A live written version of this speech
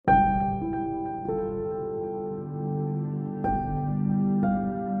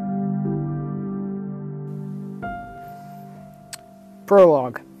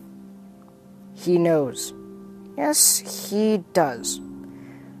Prologue. He knows. Yes, he does.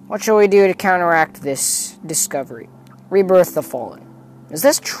 What shall we do to counteract this discovery? Rebirth the fallen. Is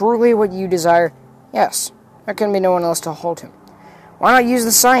this truly what you desire? Yes. There can be no one else to halt him. Why not use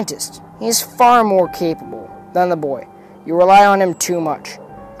the scientist? He is far more capable than the boy. You rely on him too much.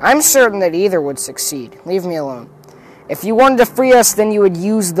 I'm certain that either would succeed. Leave me alone. If you wanted to free us, then you would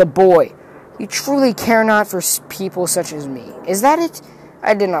use the boy. You truly care not for people such as me. Is that it?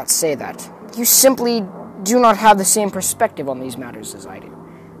 I did not say that. You simply do not have the same perspective on these matters as I do.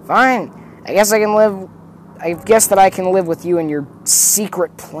 Fine. I guess that I can live with you and your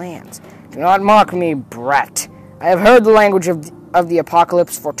secret plans. Do not mock me, brat. I have heard the language of the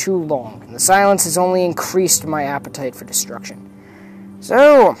apocalypse for too long, and the silence has only increased my appetite for destruction.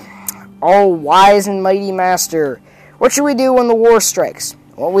 So, all wise and mighty master, what should we do when the war strikes?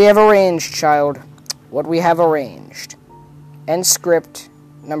 What we have arranged, child. What we have arranged. End script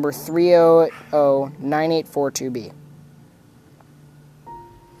number 3009842B.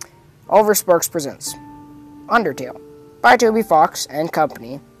 Oliver Sparks presents Undertale by Toby Fox and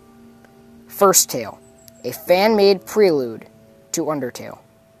Company. First Tale, a fan-made prelude to Undertale.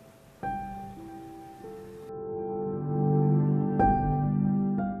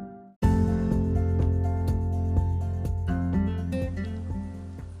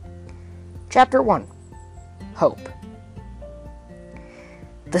 Chapter 1. Hope.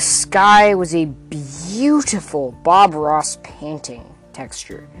 The sky was a beautiful Bob Ross painting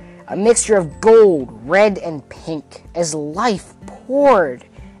texture, a mixture of gold, red, and pink, as life poured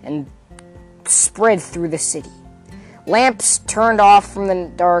and spread through the city. Lamps turned off from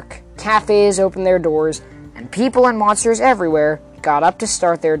the dark, cafes opened their doors, and people and monsters everywhere got up to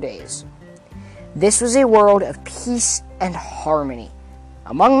start their days. This was a world of peace and harmony.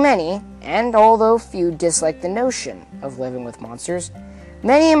 Among many, and although few disliked the notion of living with monsters,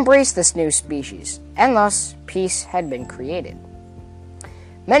 many embraced this new species, and thus peace had been created.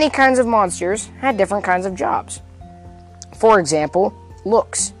 Many kinds of monsters had different kinds of jobs. For example,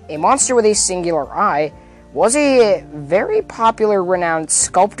 Lux, a monster with a singular eye, was a very popular renowned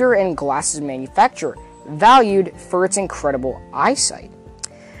sculptor and glasses manufacturer, valued for its incredible eyesight.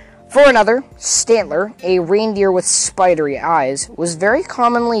 For another, Stantler, a reindeer with spidery eyes, was very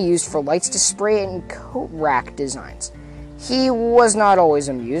commonly used for lights to spray and coat rack designs. He was not always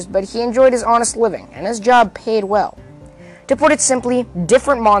amused, but he enjoyed his honest living, and his job paid well. To put it simply,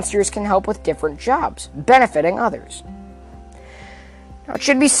 different monsters can help with different jobs, benefiting others. Now, it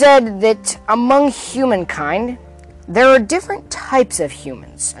should be said that among humankind, there are different types of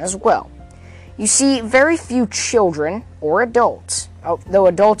humans as well. You see, very few children or adults, though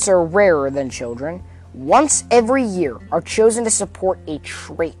adults are rarer than children, once every year are chosen to support a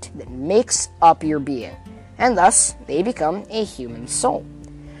trait that makes up your being, and thus they become a human soul.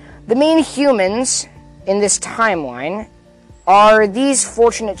 The main humans in this timeline are these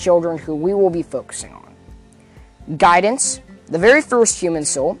fortunate children who we will be focusing on. Guidance, the very first human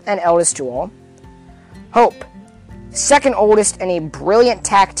soul and eldest to all. Hope, second oldest and a brilliant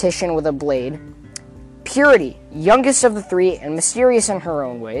tactician with a blade. Purity, youngest of the three and mysterious in her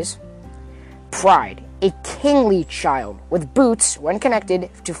own ways. Pride, a kingly child with boots, when connected,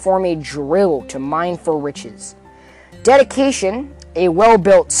 to form a drill to mine for riches. Dedication, a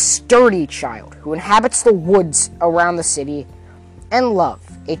well-built, sturdy child who inhabits the woods around the city. And Love,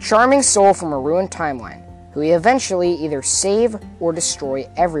 a charming soul from a ruined timeline, who will eventually either save or destroy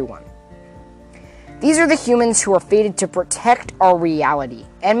everyone. These are the humans who are fated to protect our reality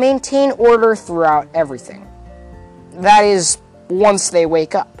and maintain order throughout everything. That is, once they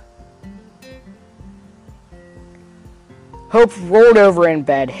wake up. Hope rolled over in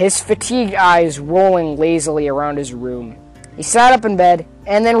bed, his fatigued eyes rolling lazily around his room. He sat up in bed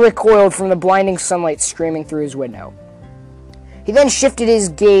and then recoiled from the blinding sunlight streaming through his window. He then shifted his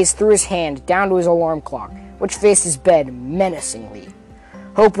gaze through his hand down to his alarm clock, which faced his bed menacingly.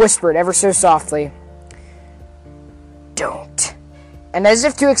 Hope whispered ever so softly, "Don't." And as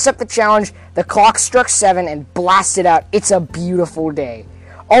if to accept the challenge, the clock struck 7 and blasted out, "It's a beautiful day."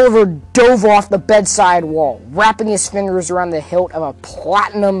 Oliver dove off the bedside wall, wrapping his fingers around the hilt of a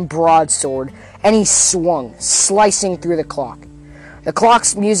platinum broadsword, and he swung, slicing through the clock. The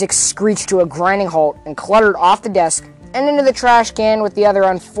clock's music screeched to a grinding halt and cluttered off the desk and into the trash can with the other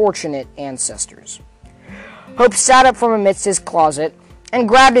unfortunate ancestors. Hope sat up from amidst his closet and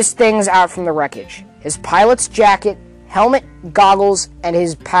grabbed his things out from the wreckage, his pilot's jacket, helmet, goggles, and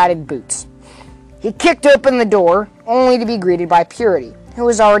his padded boots. He kicked open the door, only to be greeted by Purity, who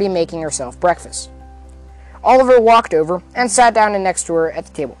was already making herself breakfast. Oliver walked over and sat down next to her at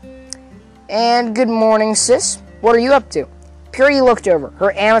the table. "And good morning, sis. What are you up to?" Purity looked over,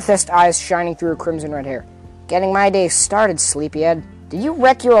 her amethyst eyes shining through her crimson red hair. Getting my day started, sleepyhead. Did you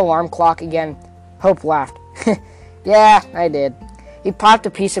wreck your alarm clock again? Hope laughed. Yeah, I did. He popped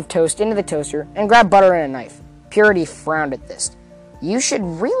a piece of toast into the toaster and grabbed butter and a knife. Purity frowned at this. You should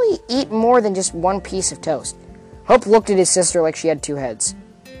really eat more than just one piece of toast. Hope looked at his sister like she had two heads.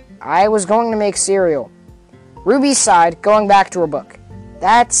 I was going to make cereal. Ruby sighed, going back to her book.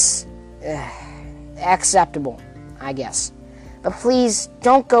 That's acceptable, I guess. But please,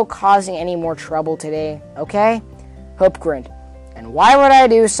 don't go causing any more trouble today, okay? Hope grinned. And why would I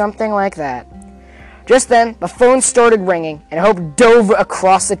do something like that? Just then, the phone started ringing, and Hope dove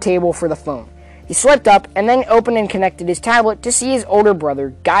across the table for the phone. He swiped up, and then opened and connected his tablet to see his older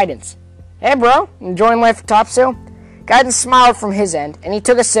brother, Guidance. Hey bro, enjoying life at Topsail? Guidance smiled from his end, and he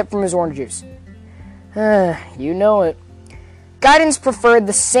took a sip from his orange juice. You know it. Guidance preferred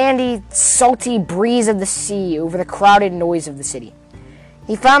the sandy, salty breeze of the sea over the crowded noise of the city.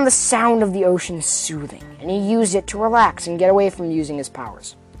 He found the sound of the ocean soothing, and he used it to relax and get away from using his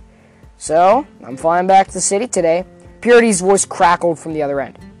powers. So, I'm flying back to the city today. Purity's voice crackled from the other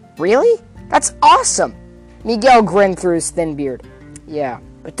end. Really? That's awesome! Miguel grinned through his thin beard. Yeah,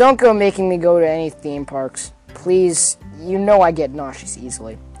 but don't go making me go to any theme parks. Please, you know I get nauseous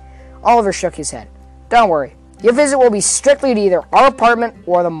easily. Oliver shook his head. Don't worry. Your visit will be strictly to either our apartment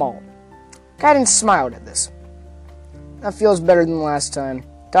or the mall. Guidance smiled at this. That feels better than last time.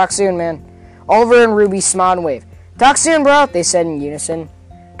 Talk soon, man. Oliver and Ruby smiled and waved. Talk soon, bro, they said in unison.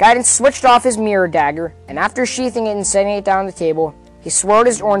 Guidance switched off his mirror dagger, and after sheathing it and setting it down on the table, he swirled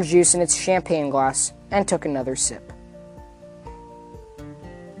his orange juice in its champagne glass and took another sip.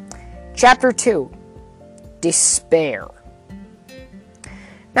 Chapter 2. Despair.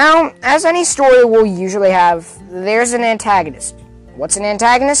 Now, as any story will usually have, there's an antagonist. What's an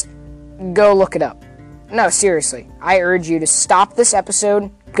antagonist? Go look it up. No, seriously, I urge you to stop this episode,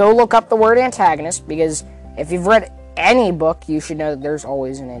 go look up the word antagonist, because if you've read any book, you should know that there's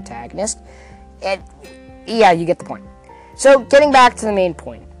always an antagonist. Yeah, you get the point. So, getting back to the main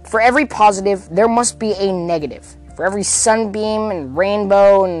point. For every positive, there must be a negative. For every sunbeam and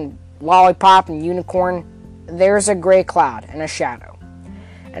rainbow and lollipop and unicorn, there's a gray cloud and a shadow.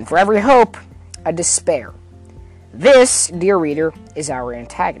 And for every hope, a despair. This, dear reader, is our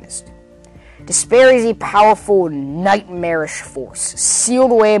antagonist. Despair is a powerful, nightmarish force,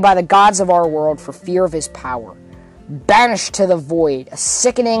 sealed away by the gods of our world for fear of his power. Banished to the void, a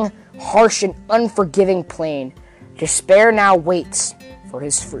sickening, harsh, and unforgiving plane, despair now waits for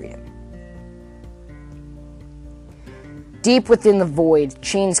his freedom. Deep within the void,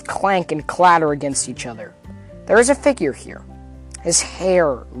 chains clank and clatter against each other. There is a figure here. His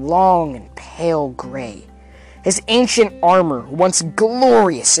hair long and pale gray. His ancient armor, once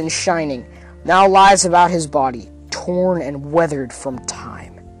glorious and shining, now lies about his body, torn and weathered from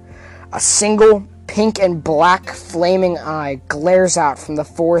time. A single pink and black flaming eye glares out from the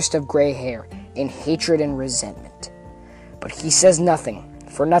forest of gray hair in hatred and resentment. But he says nothing,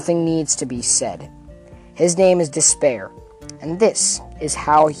 for nothing needs to be said. His name is Despair, and this is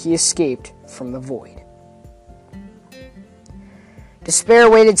how he escaped from the void. Despair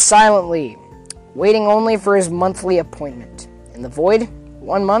waited silently, waiting only for his monthly appointment. In the void,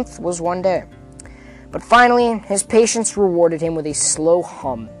 1 month was 1 day. But finally, his patience rewarded him with a slow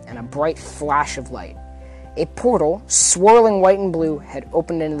hum and a bright flash of light. A portal, swirling white and blue, had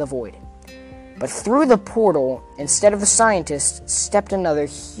opened into the void. But through the portal, instead of the scientist, stepped another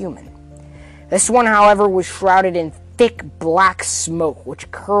human. This one, however, was shrouded in thick black smoke,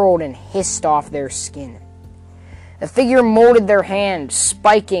 which curled and hissed off their skin. The figure molded their hand,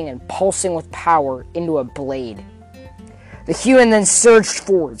 spiking and pulsing with power, into a blade. The human then surged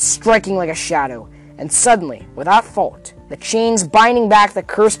forward, striking like a shadow, and suddenly, without fault, the chains binding back the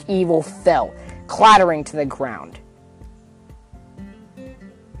cursed evil fell, clattering to the ground.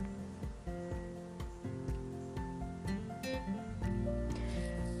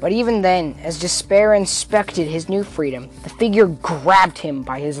 But even then, as Despair inspected his new freedom, the figure grabbed him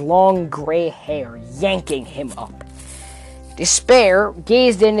by his long gray hair, yanking him up. Despair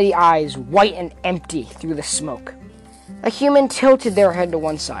gazed into the eyes, white and empty through the smoke. The human tilted their head to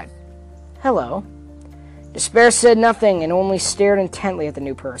one side. Hello. Despair said nothing and only stared intently at the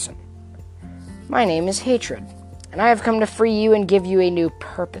new person. My name is Hatred, and I have come to free you and give you a new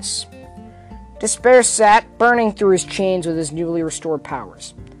purpose. Despair sat, burning through his chains with his newly restored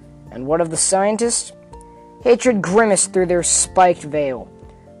powers. And what of the scientist? Hatred grimaced through their spiked veil.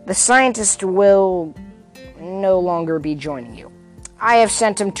 The scientist will no longer be joining you. I have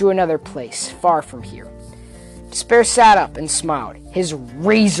sent him to another place, far from here. Despair sat up and smiled, his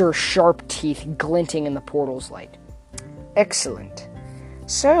razor-sharp teeth glinting in the portal's light. Excellent.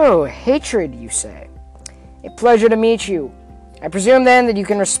 So, hatred, you say? A pleasure to meet you. I presume then that you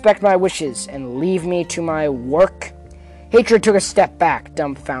can respect my wishes and leave me to my work? Hatred took a step back,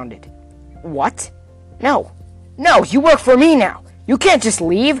 dumbfounded. What? No, you work for me now. You can't just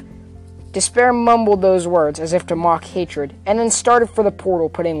leave. Despair mumbled those words as if to mock Hatred, and then started for the portal,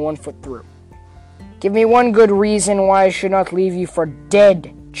 putting one foot through. Give me one good reason why I should not leave you for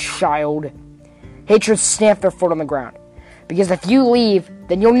dead, child. Hatred stamped their foot on the ground. Because if you leave,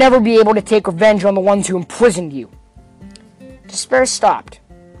 then you'll never be able to take revenge on the ones who imprisoned you. Despair stopped,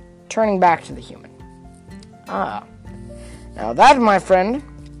 turning back to the human. Ah, now that, my friend,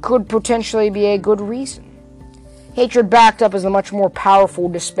 could potentially be a good reason. Hatred backed up as the much more powerful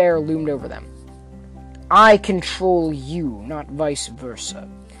Despair loomed over them. I control you, not vice versa.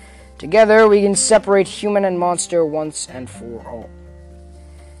 Together we can separate human and monster once and for all.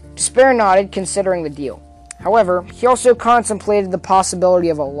 Despair nodded, considering the deal. However, he also contemplated the possibility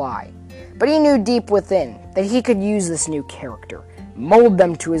of a lie. But he knew deep within that he could use this new character, mold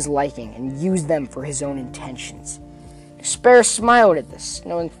them to his liking, and use them for his own intentions. Despair smiled at this,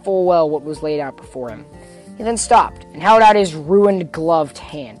 knowing full well what was laid out before him. He then stopped and held out his ruined gloved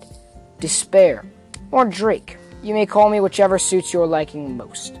hand. Despair, or Drake, you may call me whichever suits your liking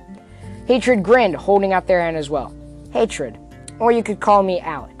most. Hatred grinned, holding out their hand as well. Hatred, or you could call me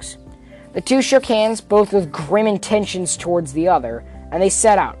Alex. The two shook hands, both with grim intentions towards the other, and they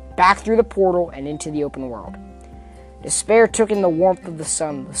set out, back through the portal and into the open world. Despair took in the warmth of the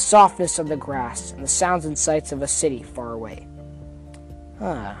sun, the softness of the grass, and the sounds and sights of a city far away.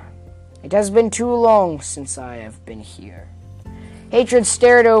 It has been too long since I have been here. Hatred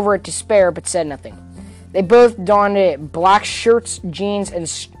stared over at Despair, but said nothing. They both donned black shirts, jeans,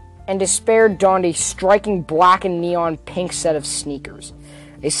 and Despair donned a striking black and neon pink set of sneakers.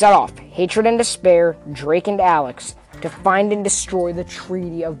 They set off, Hatred and Despair, Drake and Alex, to find and destroy the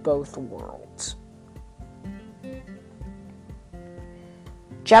Treaty of Both Worlds.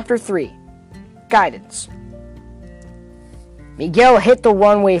 Chapter 3. Guidance. Miguel hit the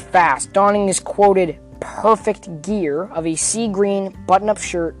runway fast, donning his quoted perfect gear of a sea green button-up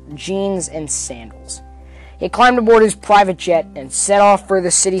shirt, jeans, and sandals. He climbed aboard his private jet and set off for the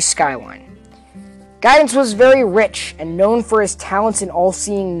city skyline. Guidance was very rich and known for his talents and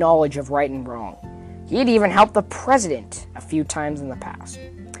all-seeing knowledge of right and wrong. He had even helped the president a few times in the past.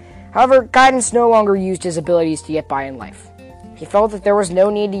 However, Guidance no longer used his abilities to get by in life. He felt that there was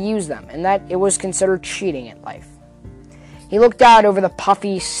no need to use them, and that it was considered cheating at life. He looked out over the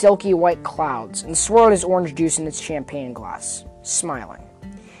puffy, silky white clouds and swirled his orange juice in its champagne glass, smiling.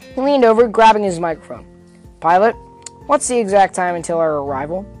 He leaned over, grabbing his microphone. Pilot, what's the exact time until our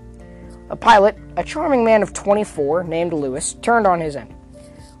arrival? The pilot, a charming man of 24, named Lewis, turned on his end.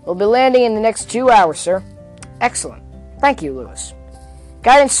 We'll be landing in the next 2 hours, sir. Excellent. Thank you, Lewis.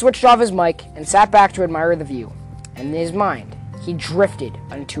 Guidance switched off his mic and sat back to admire the view, and in his mind, he drifted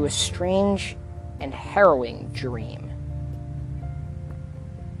into a strange and harrowing dream.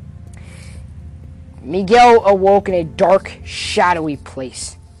 Miguel awoke in a dark, shadowy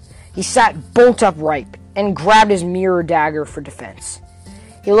place. He sat bolt upright and grabbed his mirror dagger for defense.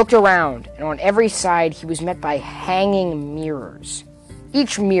 He looked around, and on every side he was met by hanging mirrors.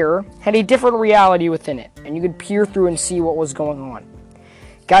 Each mirror had a different reality within it, and you could peer through and see what was going on.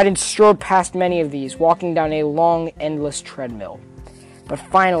 Guidance strode past many of these, walking down a long, endless treadmill. But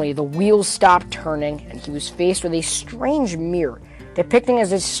finally, the wheels stopped turning, and he was faced with a strange mirror depicting a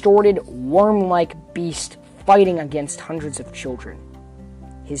distorted, worm-like beast fighting against hundreds of children.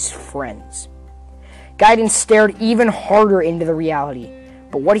 His friends. Guidance stared even harder into the reality,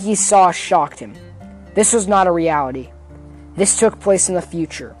 but what he saw shocked him. This was not a reality. This took place in the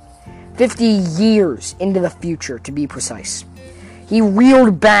future. 50 years into the future, to be precise. He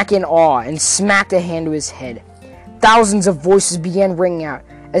reeled back in awe and smacked a hand to his head. Thousands of voices began ringing out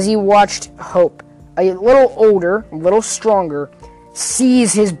as he watched Hope, a little older, a little stronger,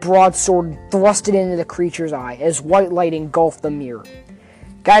 seize his broadsword and thrust it into the creature's eye as white light engulfed the mirror.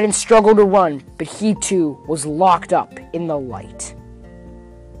 Guidance struggled to run, but he too was locked up in the light.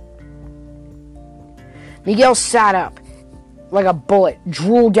 Miguel sat up like a bullet,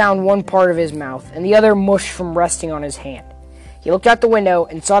 drooled down one part of his mouth, and the other mushed from resting on his hand. He looked out the window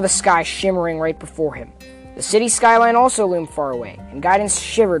and saw the sky shimmering right before him. The city skyline also loomed far away, and Guidance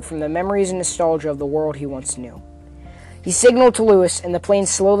shivered from the memories and nostalgia of the world he once knew. He signaled to Lewis, and the plane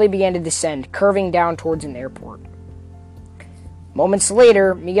slowly began to descend, curving down towards an airport. Moments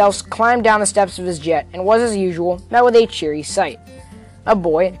later, Miguel climbed down the steps of his jet and was, as usual, met with a cheery sight. A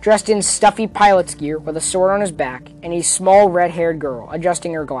boy, dressed in stuffy pilot's gear with a sword on his back, and a small red-haired girl,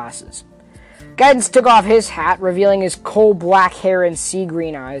 adjusting her glasses. Guidance took off his hat, revealing his coal-black hair and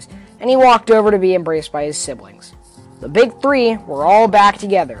sea-green eyes, and he walked over to be embraced by his siblings. The big three were all back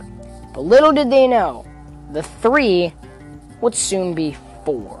together, but little did they know, the three would soon be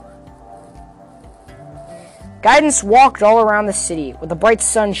four. Guidance walked all around the city, with the bright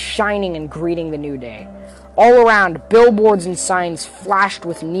sun shining and greeting the new day. All around, billboards and signs flashed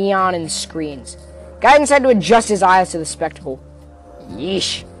with neon and screens. Guidance had to adjust his eyes to the spectacle.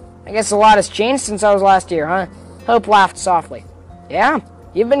 Yeesh. I guess a lot has changed since I was last here, huh? Hope laughed softly. Yeah,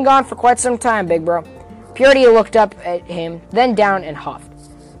 you've been gone for quite some time, big bro. Purity looked up at him, then down and huffed.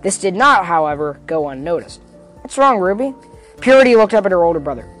 This did not, however, go unnoticed. What's wrong, Ruby? Purity looked up at her older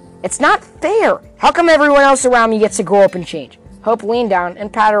brother. It's not fair. How come everyone else around me gets to grow up and change? Hope leaned down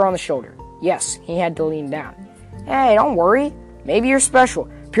and patted her on the shoulder. Yes, he had to lean down. Hey, don't worry. Maybe you're special.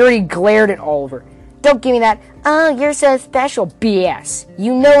 Purity glared at Oliver. Don't give me that, oh, you're so special, BS.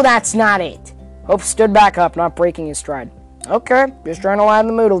 You know that's not it. Hope stood back up, not breaking his stride. Okay, just trying to lighten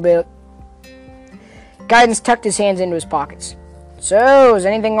the mood a bit. Guidance tucked his hands into his pockets. So, has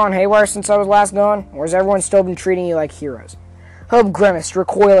anything gone haywire since I was last gone? Or has everyone still been treating you like heroes? Hope grimaced,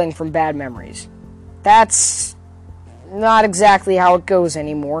 recoiling from bad memories. That's not exactly how it goes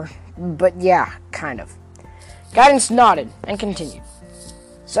anymore. But yeah, kind of. Guidance nodded and continued.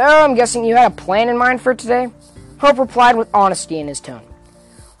 So, I'm guessing you had a plan in mind for today? Hope replied with honesty in his tone.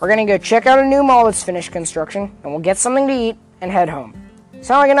 We're gonna go check out a new mall that's finished construction, and we'll get something to eat and head home.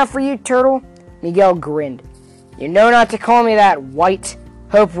 Sound like enough for you, Turtle? Miguel grinned. You know not to call me that, White.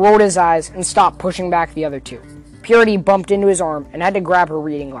 Hope rolled his eyes and stopped pushing back the other two. Purity bumped into his arm and had to grab her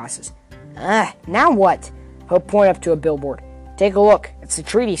reading glasses. Now what? Hope pointed up to a billboard. Take a look, it's the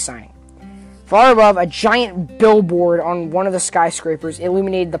treaty signing. Far above, a giant billboard on one of the skyscrapers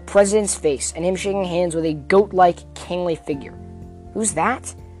illuminated the president's face and him shaking hands with a goat-like, kingly figure. Who's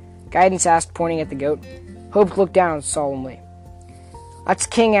that? Guidance asked, pointing at the goat. Hope looked down solemnly. That's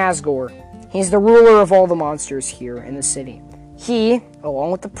King Asgore. He's the ruler of all the monsters here in the city. He,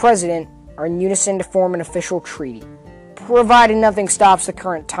 along with the president, are in unison to form an official treaty, provided nothing stops the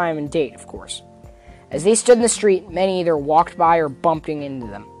current time and date, of course. As they stood in the street, many either walked by or bumped into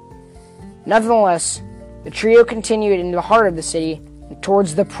them. Nevertheless, the trio continued into the heart of the city and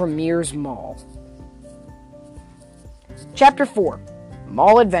towards the Premier's Mall. Chapter 4.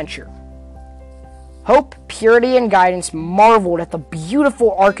 Mall Adventure. Hope, Purity, and Guidance marveled at the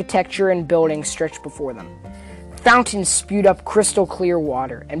beautiful architecture and buildings stretched before them. Fountains spewed up crystal clear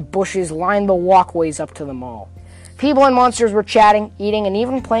water, and bushes lined the walkways up to the mall. People and monsters were chatting, eating, and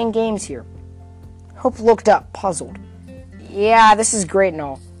even playing games here. Hope looked up, puzzled. Yeah, this is great and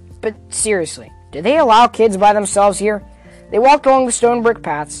all. But seriously, do they allow kids by themselves here? They walked along the stone brick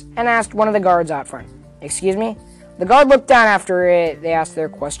paths and asked one of the guards out front. Excuse me? The guard looked down after they asked their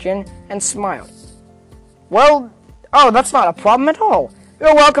question and smiled. Well, that's not a problem at all.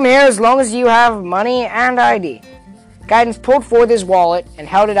 You're welcome here as long as you have money and ID. Guidance pulled forth his wallet and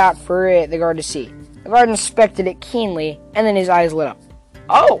held it out for the guard to see. The guard inspected it keenly, and then his eyes lit up.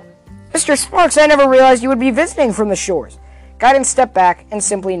 Oh, Mr. Sparks, I never realized you would be visiting from the shores. Guidance stepped back and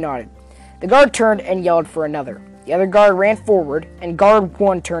simply nodded. The guard turned and yelled for another. The other guard ran forward, and guard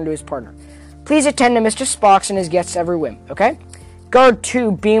 1 turned to his partner. Please attend to Mr. Sparks and his guests every whim, okay? Guard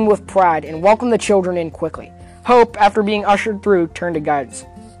 2 beamed with pride and welcomed the children in quickly. Hope, after being ushered through, turned to Guidance.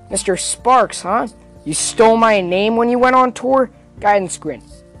 Mr. Sparks, huh? You stole my name when you went on tour? Guidance grinned.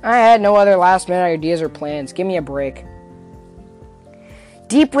 I had no other last-minute ideas or plans. Give me a break.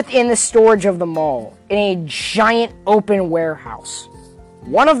 Deep within the storage of the mall, in a giant open warehouse,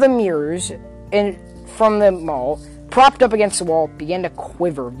 one of the mirrors from the mall, propped up against the wall, began to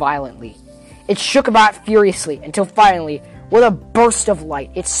quiver violently. It shook about furiously until finally, with a burst of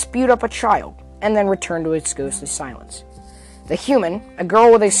light, it spewed up a child, and then returned to its ghostly silence. The human, a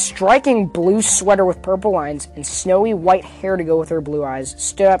girl with a striking blue sweater with purple lines and snowy white hair to go with her blue eyes,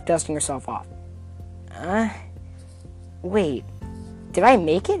 stood up, dusting herself off. Wait. Did I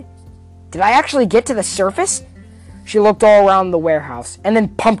make it? Did I actually get to the surface? She looked all around the warehouse, and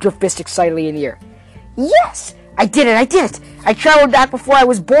then pumped her fist excitedly in the air. Yes! I did it! I traveled back before I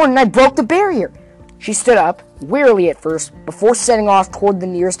was born, and I broke the barrier! She stood up, wearily at first, before setting off toward the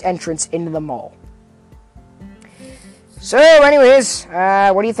nearest entrance into the mall. So, anyways,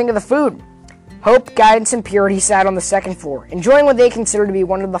 what do you think of the food? Hope, Guidance, and Purity sat on the second floor, enjoying what they considered to be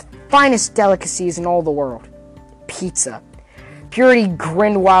one of the finest delicacies in all the world. Pizza. Purity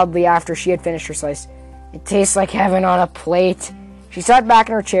grinned wildly after she had finished her slice. It tastes like heaven on a plate. She sat back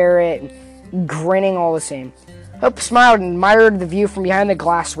in her chair, grinning all the same. Hope smiled and admired the view from behind the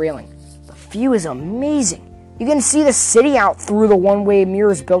glass railing. The view is amazing. You can see the city out through the one-way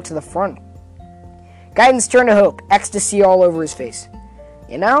mirrors built to the front. Guidance turned to Hope, ecstasy all over his face.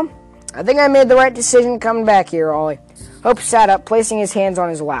 You know, I think I made the right decision coming back here, Ollie. Hope sat up, placing his hands on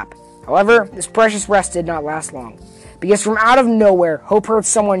his lap. However, this precious rest did not last long, because from out of nowhere, Hope heard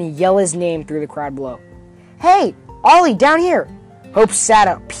someone yell his name through the crowd below. Hey, Ollie, down here! Hope sat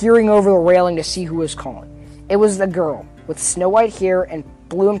up, peering over the railing to see who was calling. It was the girl, with snow-white hair and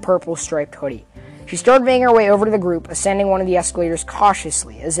blue and purple striped hoodie. She started making her way over to the group, ascending one of the escalators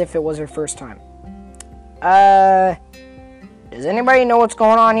cautiously, as if it was her first time. Does anybody know what's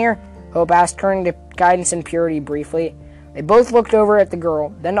going on here? Hope asked, turning to Guidance and Purity briefly. They both looked over at the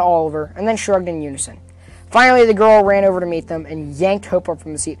girl, then to Oliver, and then shrugged in unison. Finally, the girl ran over to meet them and yanked Hope up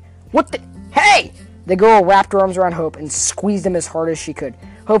from the seat. What the? Hey! The girl wrapped her arms around Hope and squeezed him as hard as she could.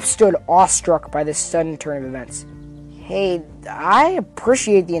 Hope stood awestruck by this sudden turn of events. Hey, I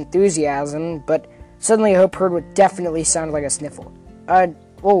appreciate the enthusiasm, but suddenly Hope heard what definitely sounded like a sniffle.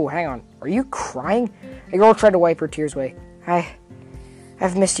 Whoa, hang on. Are you crying? The girl tried to wipe her tears away.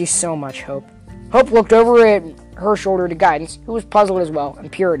 I've missed you so much, Hope. Hope looked over at her shoulder to Guidance, who was puzzled as well,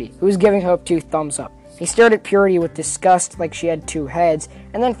 and Purity, who was giving Hope 2 thumbs up. He stared at Purity with disgust like she had 2 heads,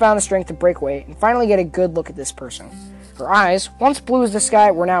 and then found the strength to break away and finally get a good look at this person. Her eyes, once blue as the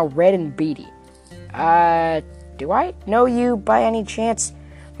sky, were now red and beady. Do I know you by any chance?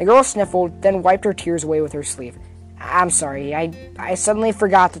 The girl sniffled, then wiped her tears away with her sleeve. I'm sorry, I suddenly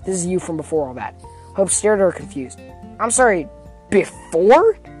forgot that this is you from before all that. Hope stared at her confused. I'm sorry,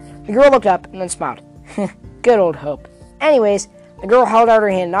 before? The girl looked up and then smiled. Good old Hope. Anyways, the girl held out her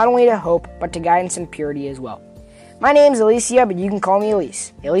hand not only to Hope, but to Guidance and Purity as well. My name's Alicia, but you can call me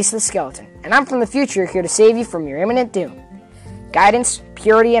Elise. Elise the Skeleton. And I'm from the future, here to save you from your imminent doom. Guidance,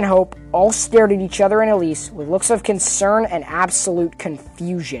 Purity, and Hope all stared at each other and Elise with looks of concern and absolute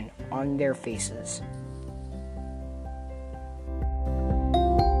confusion on their faces.